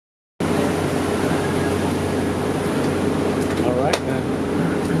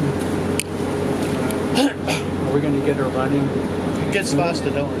running. It gets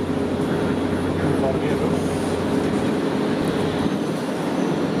faster, don't it?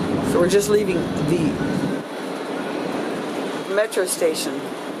 So we're just leaving the metro station,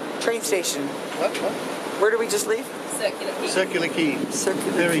 train station. What? Where do we just leave? Circular Quay. Circular Quay.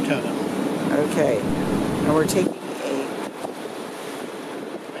 Circular Ferry Quay. terminal. Okay. And we're taking A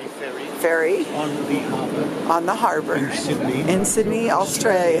ferry. ferry On the harbour. on the harbour In Sydney. in Sydney,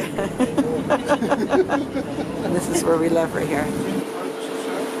 Australia. And this is where we live right here.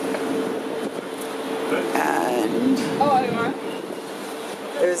 And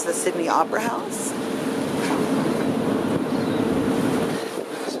there's the Sydney Opera House.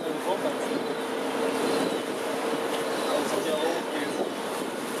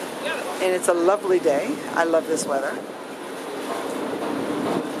 And it's a lovely day. I love this weather. That's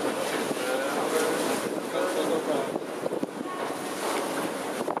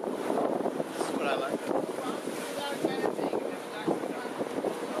what I like.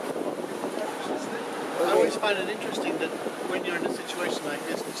 I always find it interesting that when you're in a situation like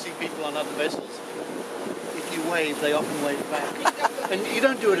this, you see people on other vessels. If you wave, they often wave back. And you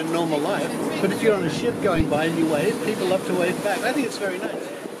don't do it in normal life, but if you're on a ship going by and you wave, people love to wave back. I think it's very nice.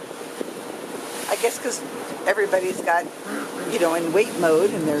 I guess because everybody's got, you know, in wait mode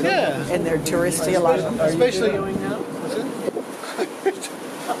and they're touristy, a lot of them. Especially going now?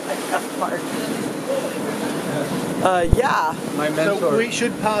 Yeah. My mentor. So we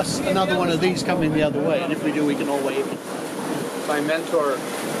should pass another one of these coming the other way, and if we do, we can all wave. My mentor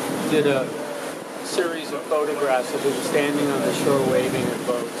did a series of photographs of him standing on the shore waving at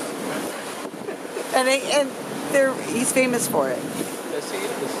boats. And he's famous for it. Yes, he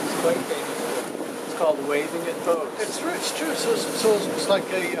is. He's quite famous for it. It's called waving at boats. It's true. So it's like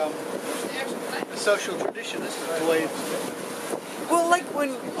a social tradition, isn't it? To wave. Well, like when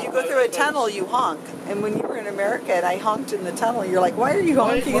you go through a tunnel, you honk. And when you were in America and I honked in the tunnel, you're like, why are you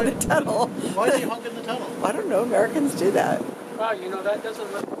honking in the tunnel? Why do you honk in the tunnel? I don't know. Americans do that. Wow, you know, that doesn't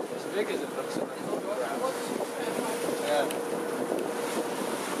look as big as it looks in the photographs.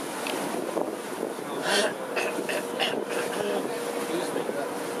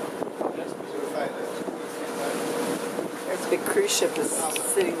 There's a big cruise ship that's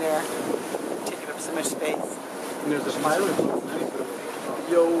sitting there, taking up so much space. And there's a pirate boat.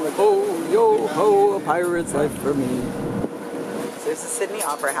 Yo ho, a pirate's life for me. So there's the Sydney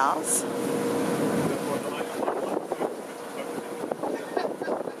Opera House.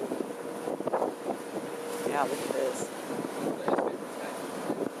 Yeah, look at this.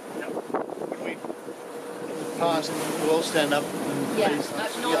 When we pass, we'll all stand up and Yeah, please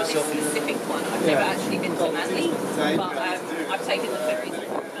that's get not a this selfie. specific one. I've never actually been to Manly, but I've taken the ferries.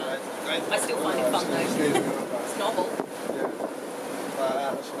 I still find it fun though. It's novel.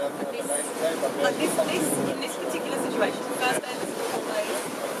 Like this, in this particular situation, first day of the school days,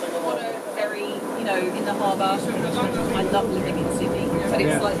 what a very, you know, in the harbour. I love living in Sydney, but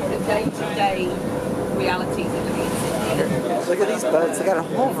it's like the day-to-day realities of living in Sydney. Look at these boats. They got a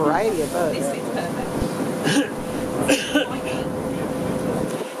whole variety of boats. This is perfect.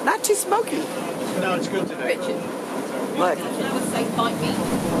 Not too smoky. No, it's good today. Richard, Look. I would say bite me.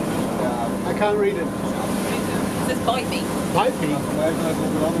 I can't read it. It says bite me. Bite me.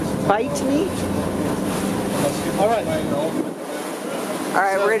 Bite me. All right. All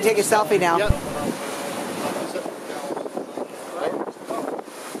right, we're going to take a selfie now. Yep.